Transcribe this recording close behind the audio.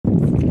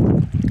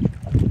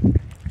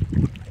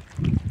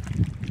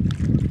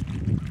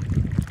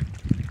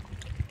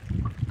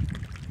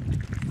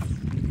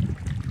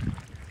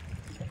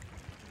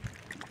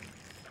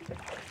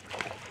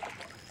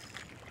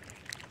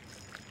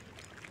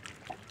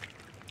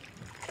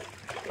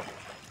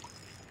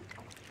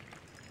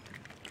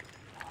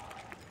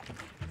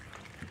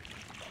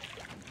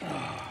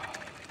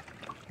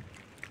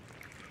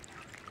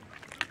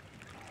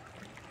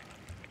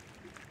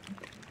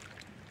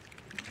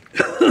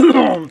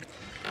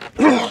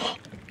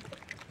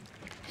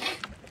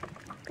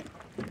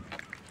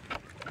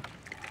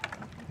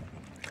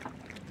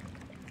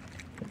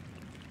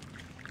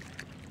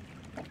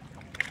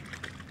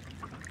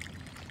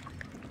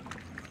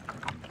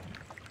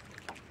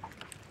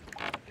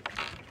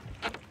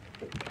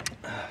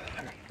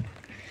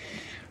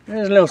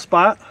There's a little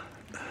spot.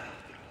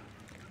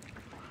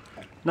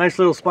 Nice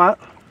little spot.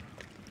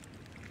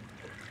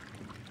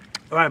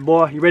 All right,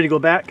 boy, you ready to go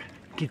back?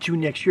 Get you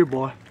next year,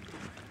 boy.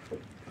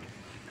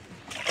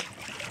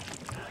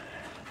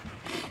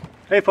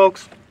 Hey,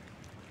 folks.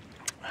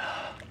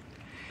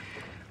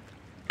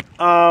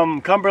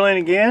 Cumberland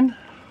again,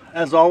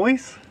 as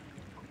always.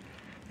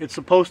 It's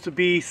supposed to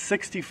be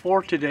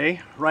 64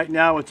 today. Right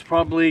now, it's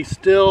probably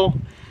still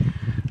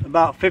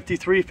about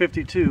 53,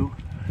 52.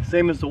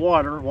 Same as the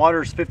water.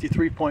 Water's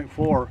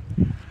 53.4.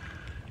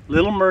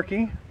 Little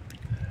murky.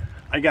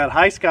 I got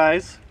high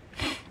skies.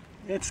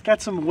 It's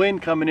got some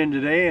wind coming in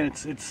today, and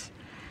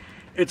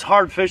it's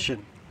hard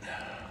fishing.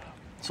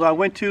 So I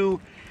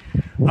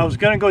was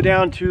gonna go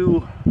down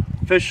to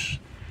fish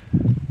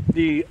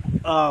the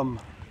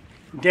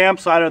dam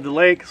side of the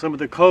lake. Some of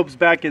the coves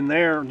back in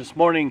there this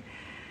morning,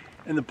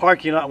 and the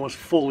parking lot was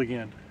full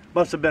again.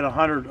 Must have been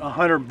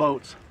 100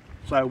 boats.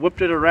 So I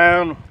whipped it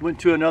around, went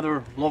to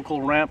another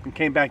local ramp, and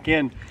came back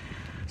in.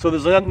 So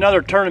there's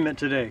another tournament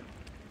today.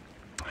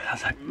 I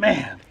was like,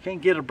 man,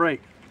 can't get a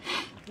break.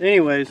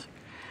 Anyways,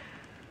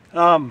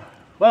 well,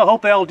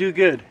 hope they all do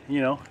good.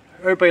 You know,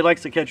 everybody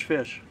likes to catch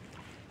fish.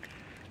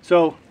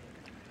 So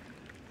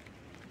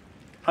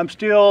I'm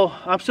still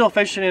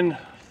fishing in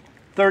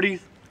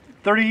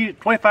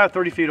 25,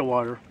 30 feet of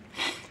water.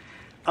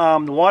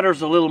 The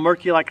water's a little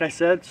murky, like I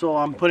said, so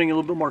I'm putting a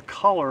little bit more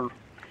color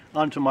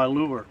onto my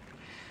lure.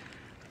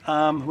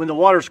 When the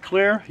water's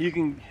clear, you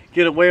can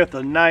get away with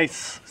a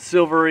nice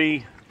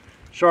silvery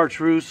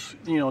chartreuse,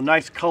 you know,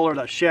 nice color,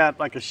 that shad,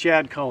 like a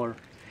shad color.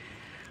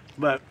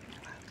 But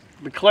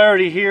the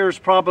clarity here is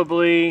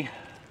probably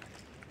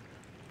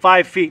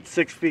 5 feet,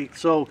 6 feet.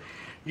 So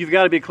you've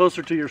got to be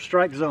closer to your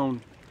strike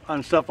zone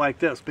on stuff like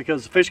this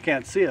because the fish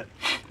can't see it.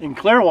 In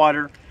clear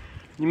water,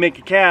 you make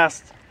a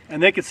cast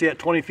and they can see it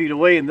 20 feet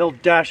away and they'll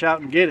dash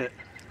out and get it.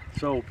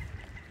 So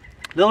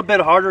a little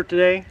bit harder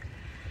today.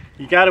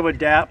 You got to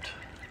adapt.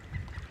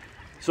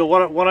 So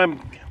what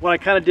I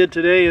kind of did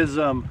today is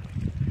a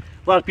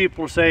lot of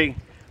people will say,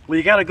 well,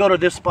 you got to go to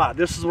this spot.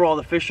 This is where all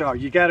the fish are.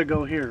 You got to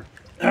go here.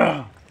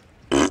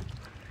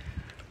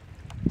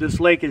 This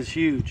lake is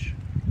huge.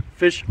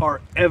 Fish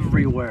are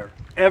everywhere,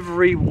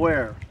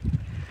 everywhere.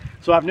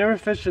 So I've never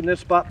fished in this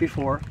spot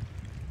before.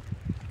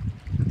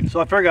 So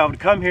I figured I would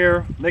come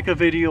here, make a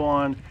video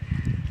on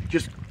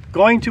just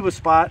going to a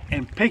spot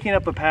and picking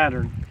up a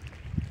pattern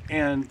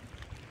and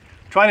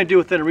trying to do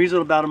it within a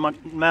reasonable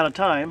amount of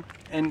time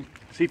and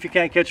see if you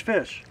can't catch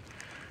fish.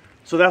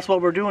 So that's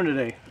what we're doing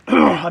today.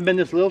 I'm in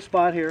this little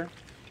spot here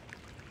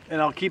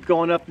and I'll keep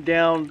going up and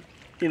down,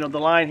 you know, the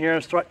line here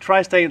and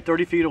try staying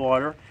 30 feet of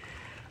water.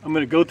 I'm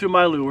going to go through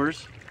my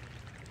lures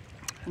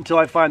until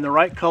I find the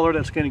right color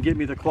that's going to get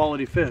me the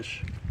quality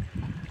fish.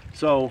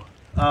 So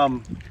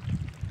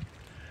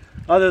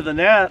other than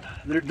that,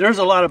 there's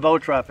a lot of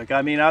boat traffic.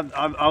 I mean,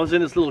 I was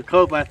in this little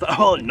cove and I thought,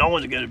 oh, no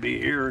one's going to be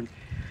here. And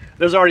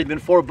there's already been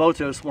 4 boats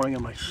there this morning.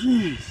 I'm like,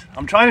 jeez.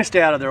 I'm trying to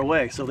stay out of their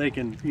way so they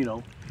can, you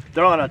know,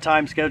 they're on a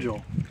time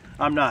schedule.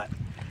 I'm not.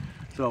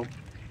 So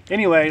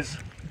anyways,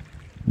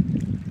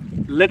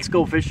 let's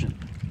go fishing.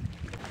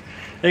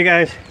 Hey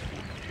guys,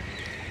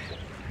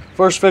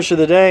 first fish of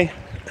the day.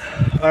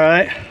 All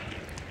right,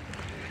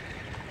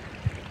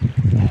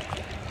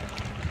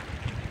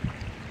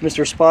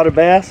 Mr. Spotted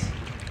Bass.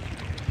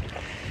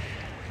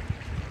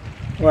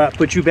 All right,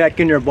 put you back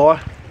in there, boy.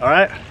 All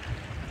right.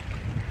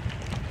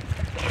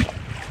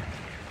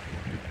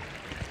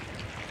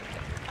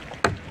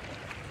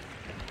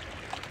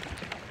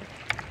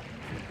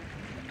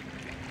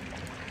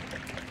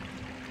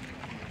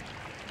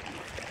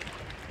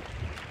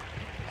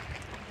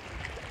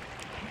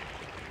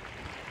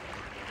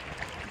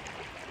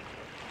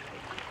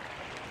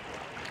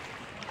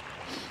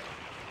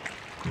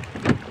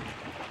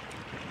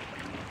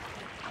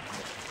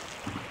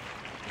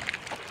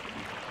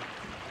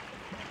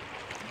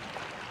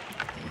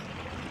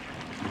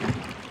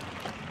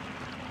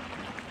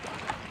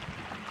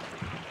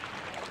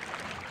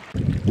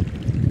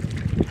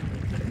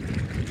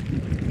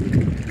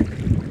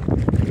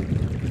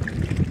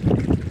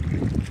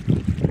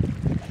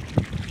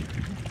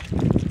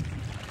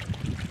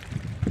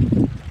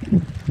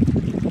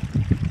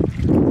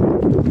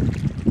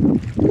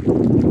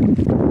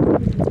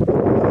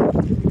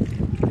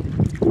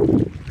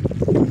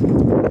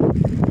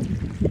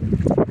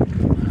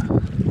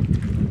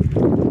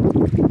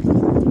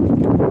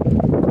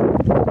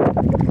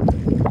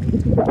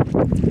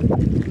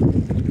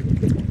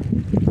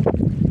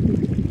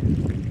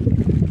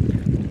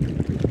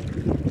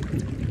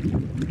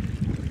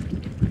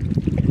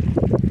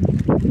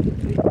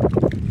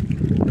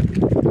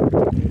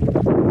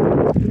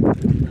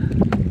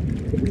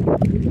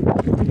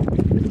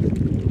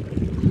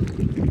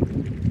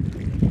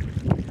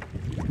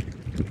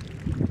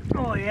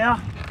 Oh yeah,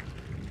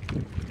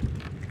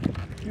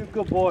 you're a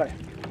good boy.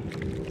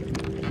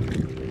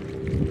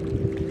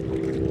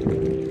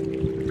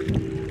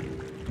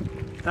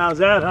 How's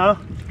that, huh?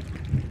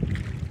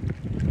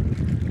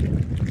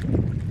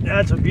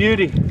 That's a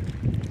beauty.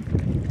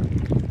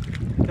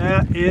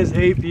 That is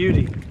a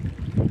beauty.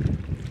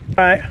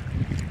 All right,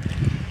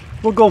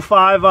 we'll go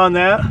 5 on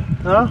that,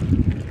 huh?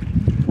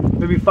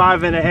 Maybe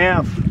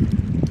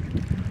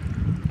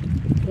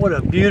 5.5. What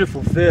a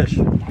beautiful fish.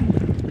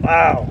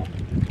 Wow.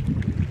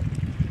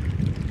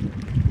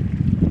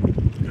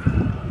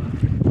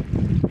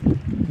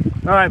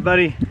 All right,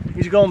 buddy,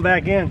 he's going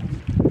back in.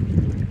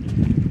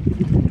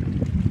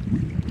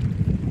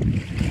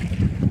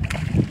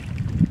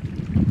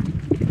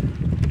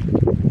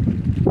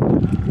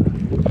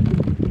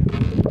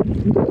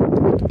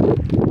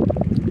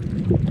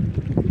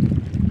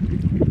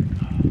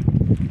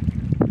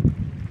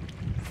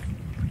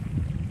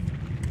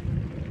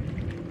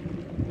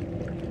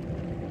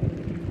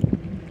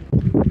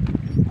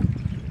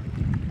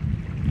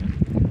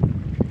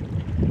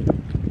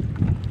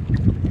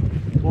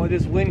 Boy,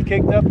 this wind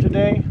kicked up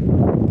today,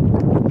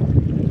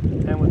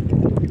 and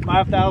with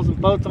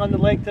 5,000 boats on the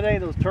lake today,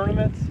 those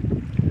tournaments,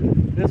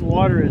 this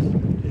water is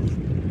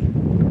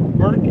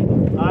murky.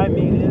 I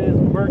mean, it is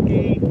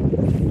murky.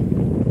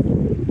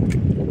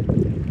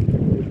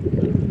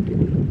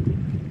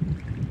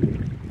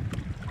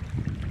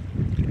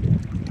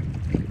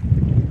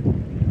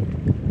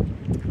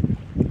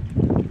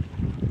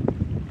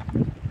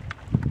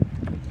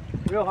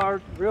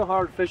 Real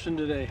hard fishing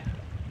today.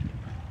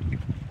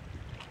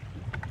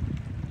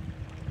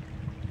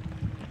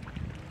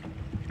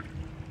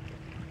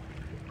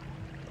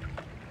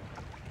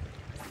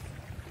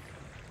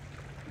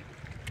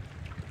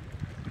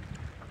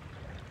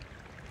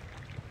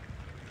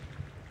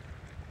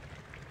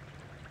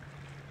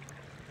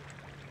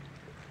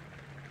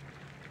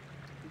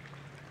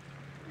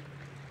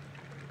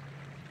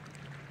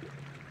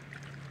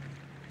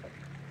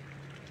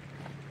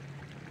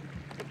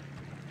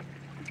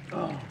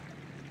 Oh.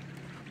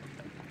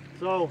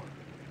 So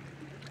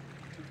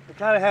I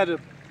kind of had to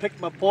pick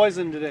my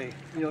poison today.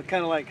 You know,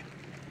 kind of like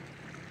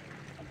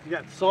you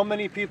got so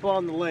many people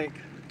on the lake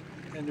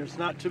and there's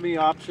not too many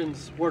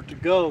options where to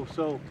go.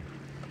 So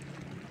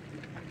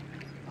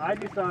I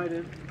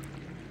decided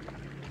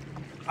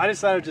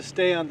to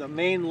stay on the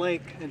main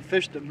lake and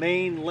fish the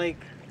main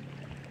lake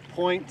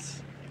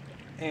points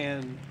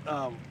and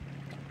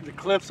the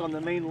cliffs on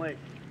the main lake.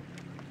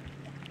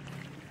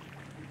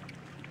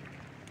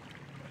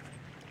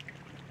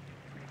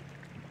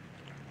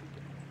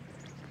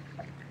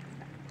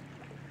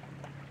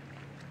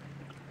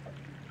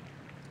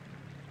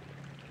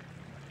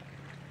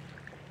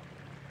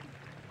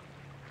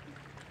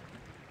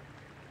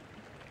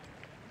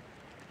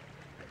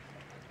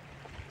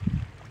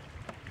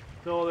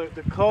 So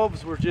the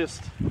coves were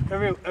just,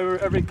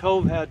 every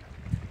cove had,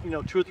 you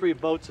know, 2 or 3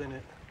 boats in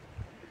it.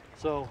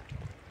 So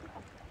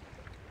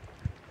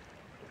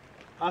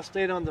I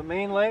stayed on the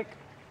main lake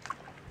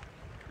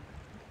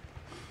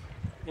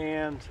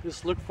and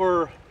just looked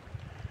for a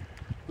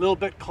little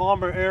bit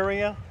calmer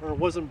area where it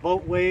wasn't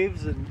boat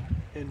waves and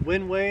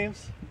wind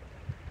waves.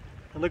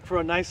 And look for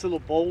a nice little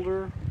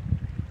boulder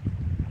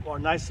or a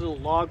nice little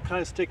log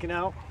kind of sticking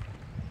out.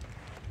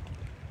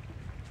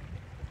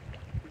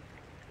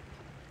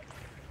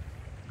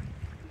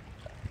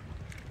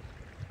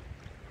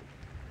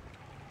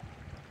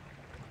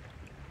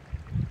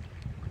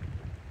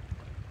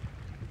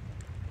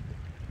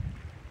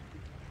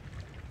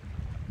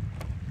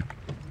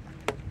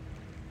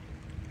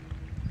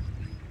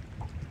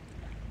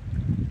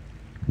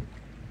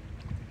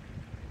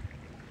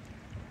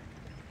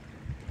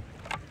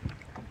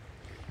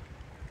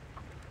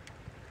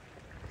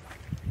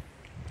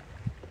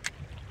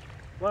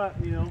 But,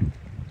 you know,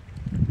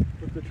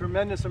 with the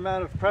tremendous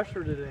amount of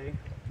pressure today,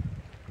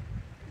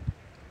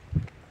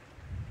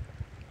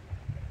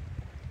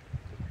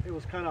 it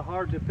was kind of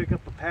hard to pick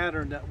up a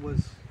pattern that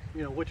was,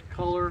 you know, which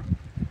color,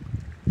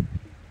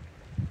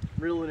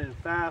 reeling in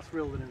fast,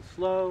 reeling in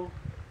slow.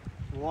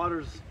 The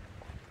water's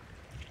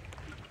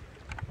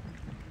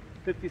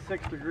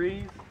 56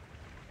 degrees.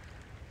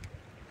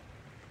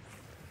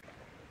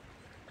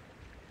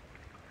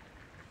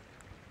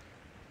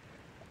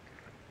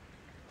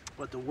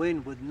 But the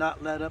wind would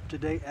not let up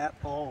today at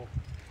all.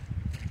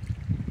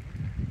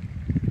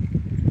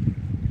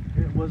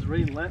 It was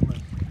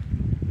relentless.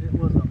 It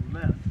was a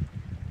mess.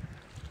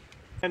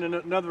 And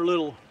another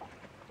little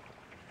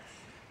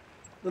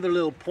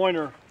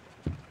pointer,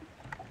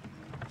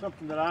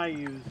 something that I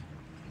use.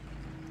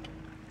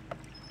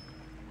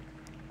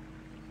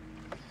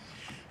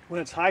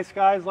 When it's high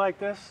skies like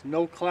this,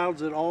 no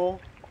clouds at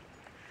all.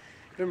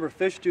 Remember,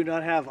 fish do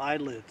not have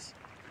eyelids,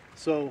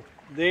 so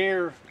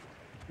they're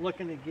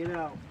looking to get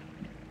out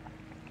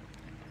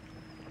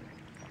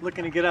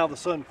of the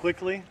sun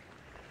quickly.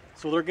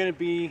 So they're going to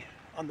be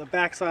on the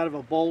backside of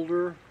a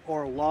boulder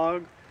or a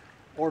log,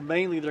 or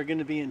mainly they're going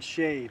to be in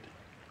shade.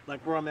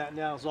 Like where I'm at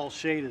now is all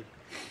shaded.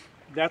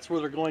 That's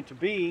where they're going to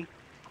be.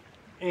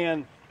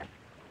 And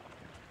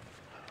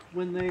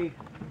when they're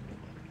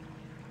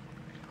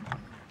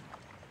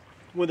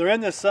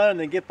in the sun and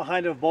they get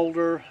behind a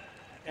boulder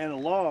and a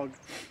log,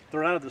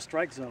 they're out of the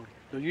strike zone.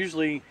 They're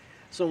usually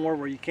somewhere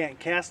where you can't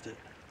cast it.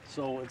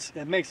 So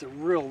it makes it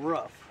real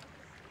rough.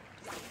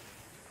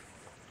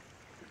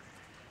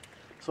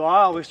 So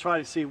I always try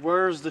to see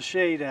where's the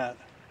shade at.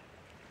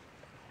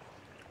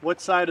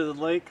 What side of the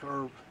lake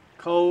or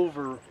cove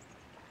or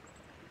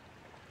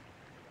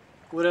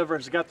whatever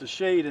has got the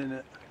shade in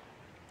it.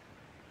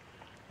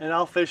 And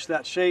I'll fish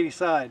that shady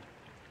side.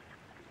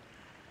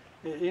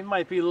 It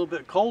might be a little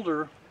bit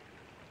colder,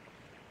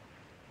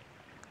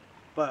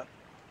 but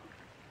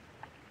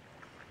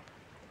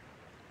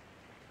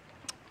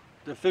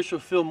the fish will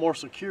feel more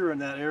secure in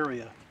that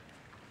area.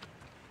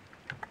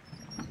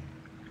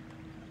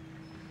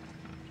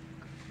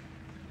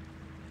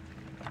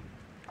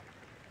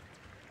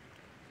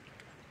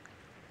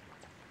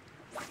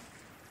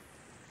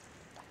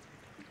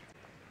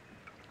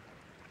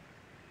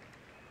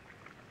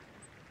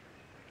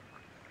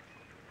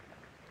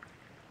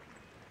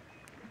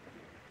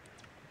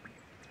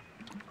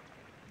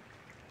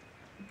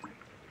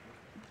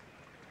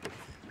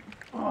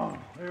 Oh,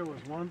 there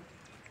was one.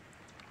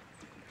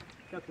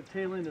 Got the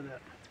tail end of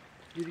that.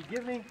 Did he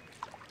get me?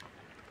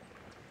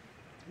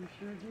 He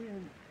sure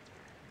did.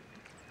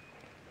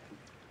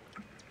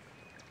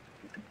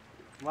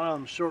 A lot of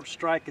them short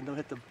strike and they'll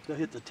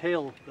hit the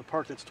tail, the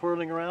part that's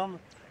twirling around.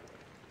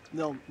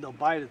 They'll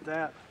bite at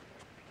that.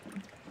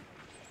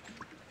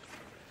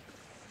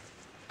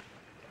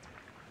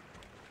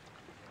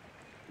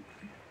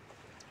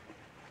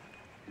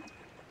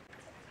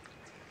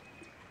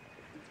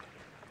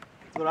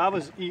 But I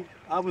was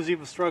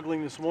even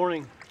struggling this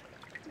morning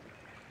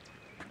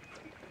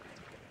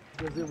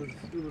because it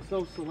was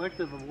so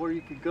selective of where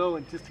you could go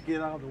and just to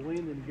get out of the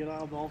wind and get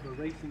out of all the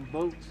racing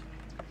boats.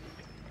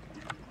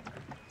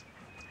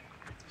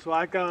 So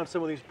I got on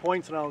some of these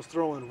points and I was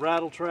throwing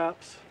rattle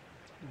traps,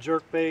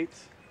 jerk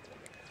baits,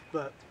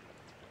 but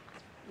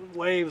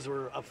waves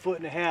were 1.5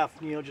 foot,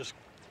 you know, just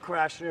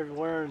crashing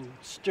everywhere and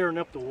stirring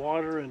up the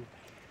water, and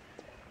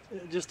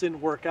it just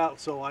didn't work out.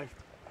 So I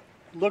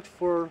looked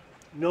for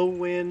no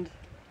wind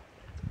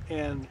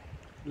and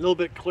a little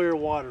bit clear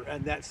water,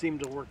 and that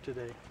seemed to work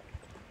today.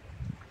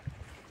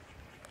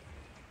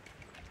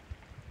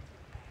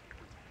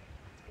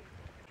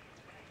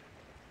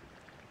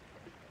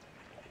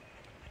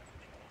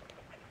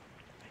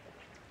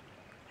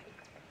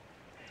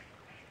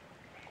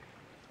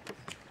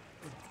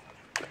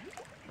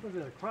 Was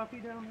it a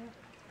crappie down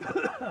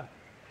there?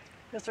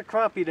 It's a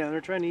crappie down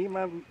there trying to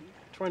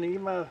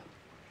eat my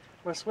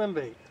swim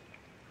bait.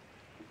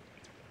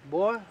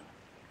 Boy,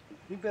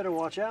 you better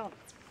watch out.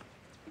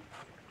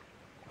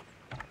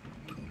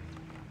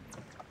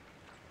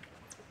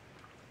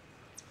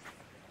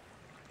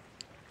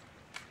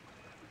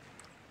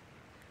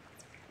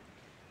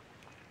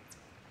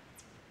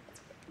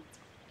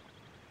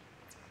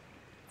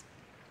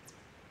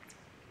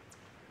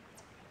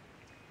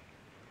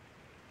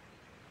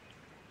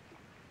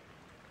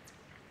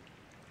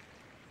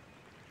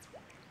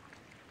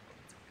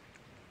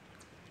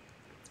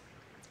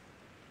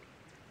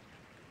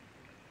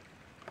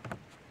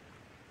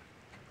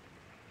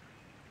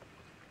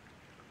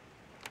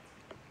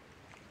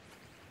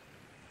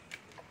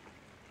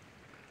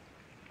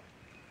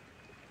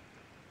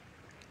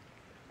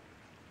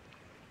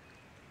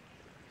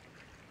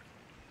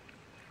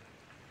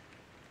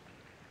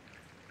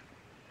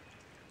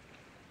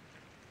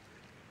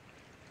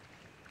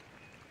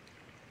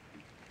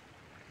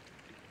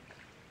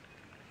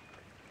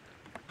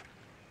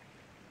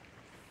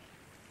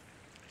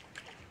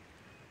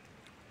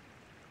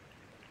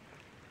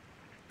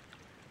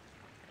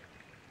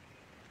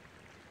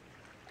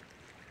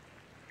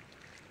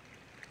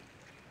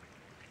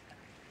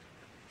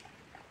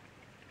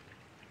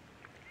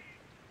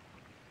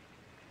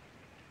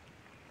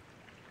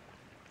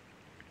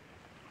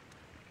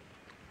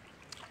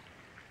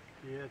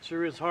 Yeah, it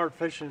sure is hard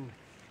fishing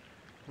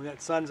when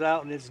that sun's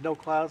out and it's no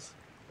clouds.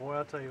 Boy,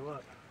 I'll tell you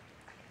what,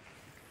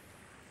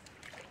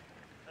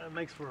 that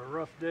makes for a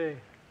rough day.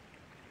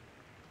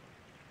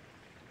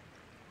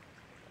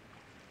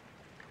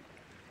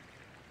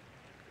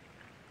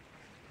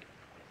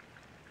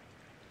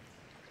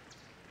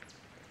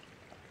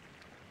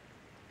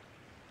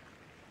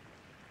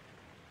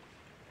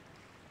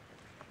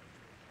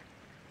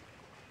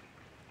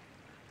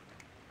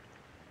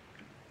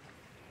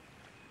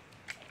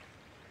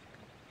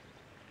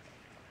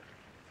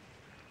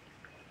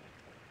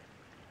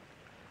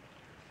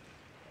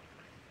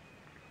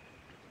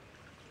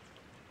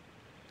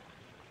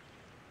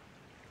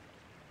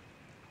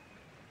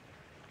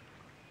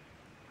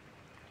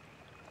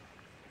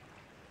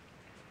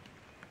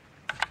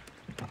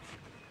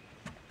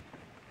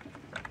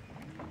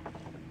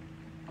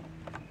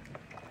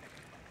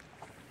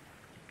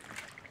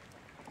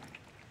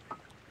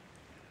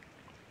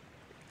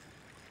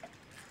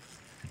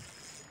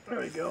 There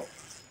we go.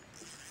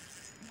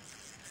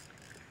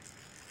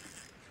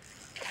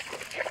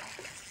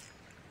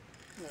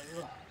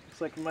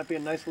 Looks like it might be a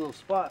nice little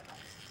spot.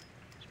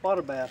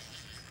 Spotted bass.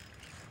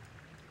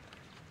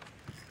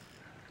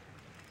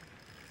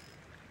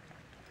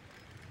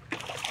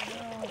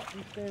 No,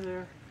 you stay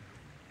there.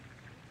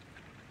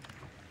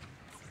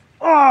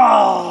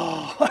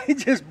 Oh! I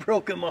just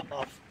broke him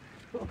off.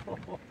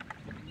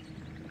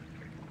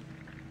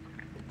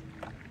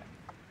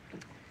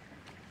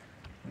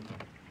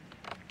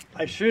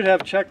 I should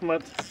have checked my,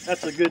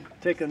 that's a good,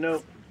 take a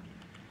note.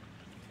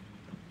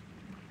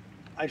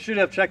 I should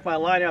have checked my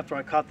line after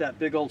I caught that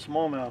big old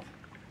smallmouth.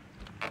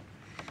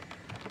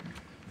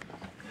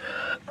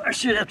 I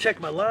should have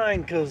checked my line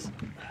because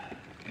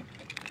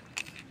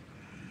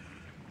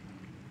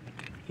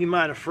he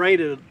might have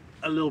frayed it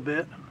a little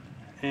bit,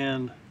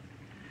 and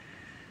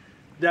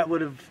that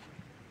would have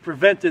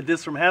prevented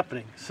this from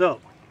happening.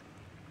 So,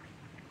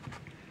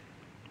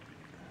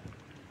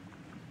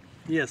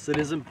 yes, it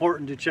is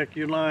important to check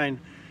your line.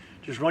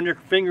 Just run your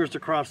fingers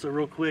across it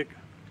real quick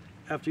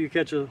after you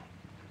catch a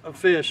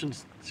fish and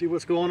see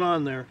what's going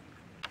on there.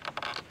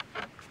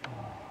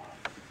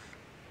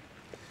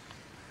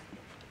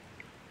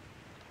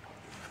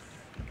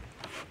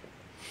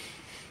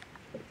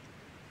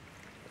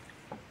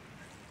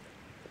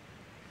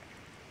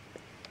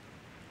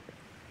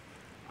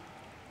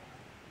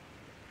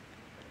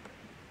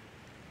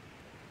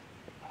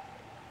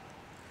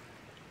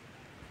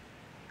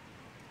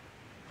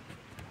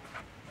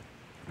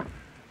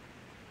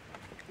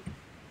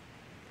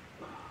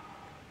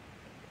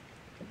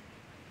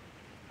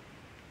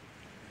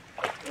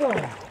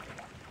 Oh.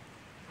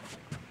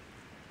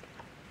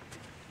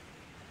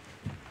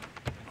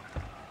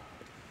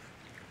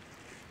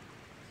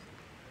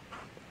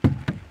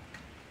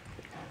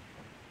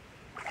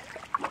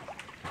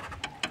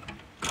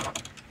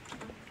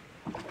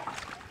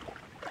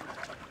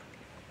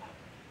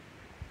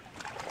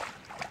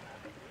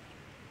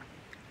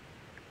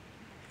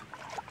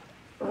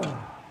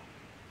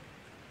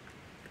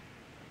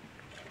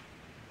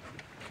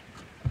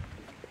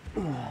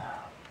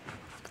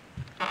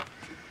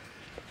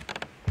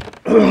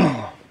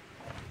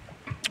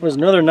 Was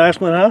another nice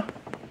one, huh?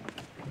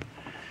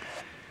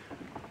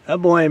 That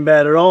boy ain't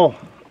bad at all.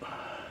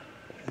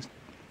 Let's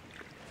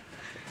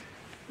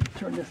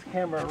turn this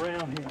camera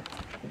around here.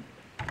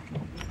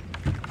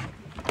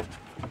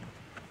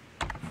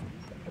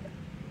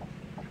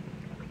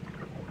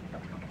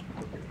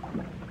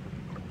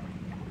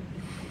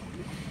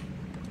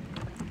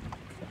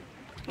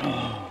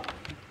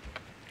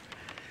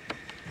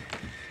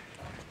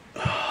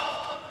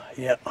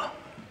 Yeah.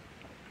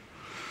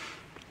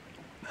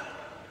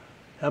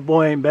 That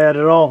boy ain't bad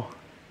at all.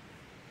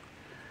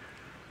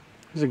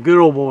 He's a good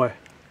old boy.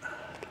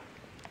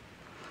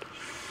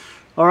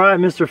 All right,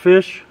 Mr.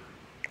 Fish.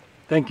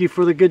 Thank you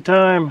for the good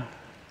time.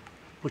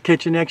 We'll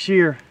catch you next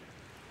year.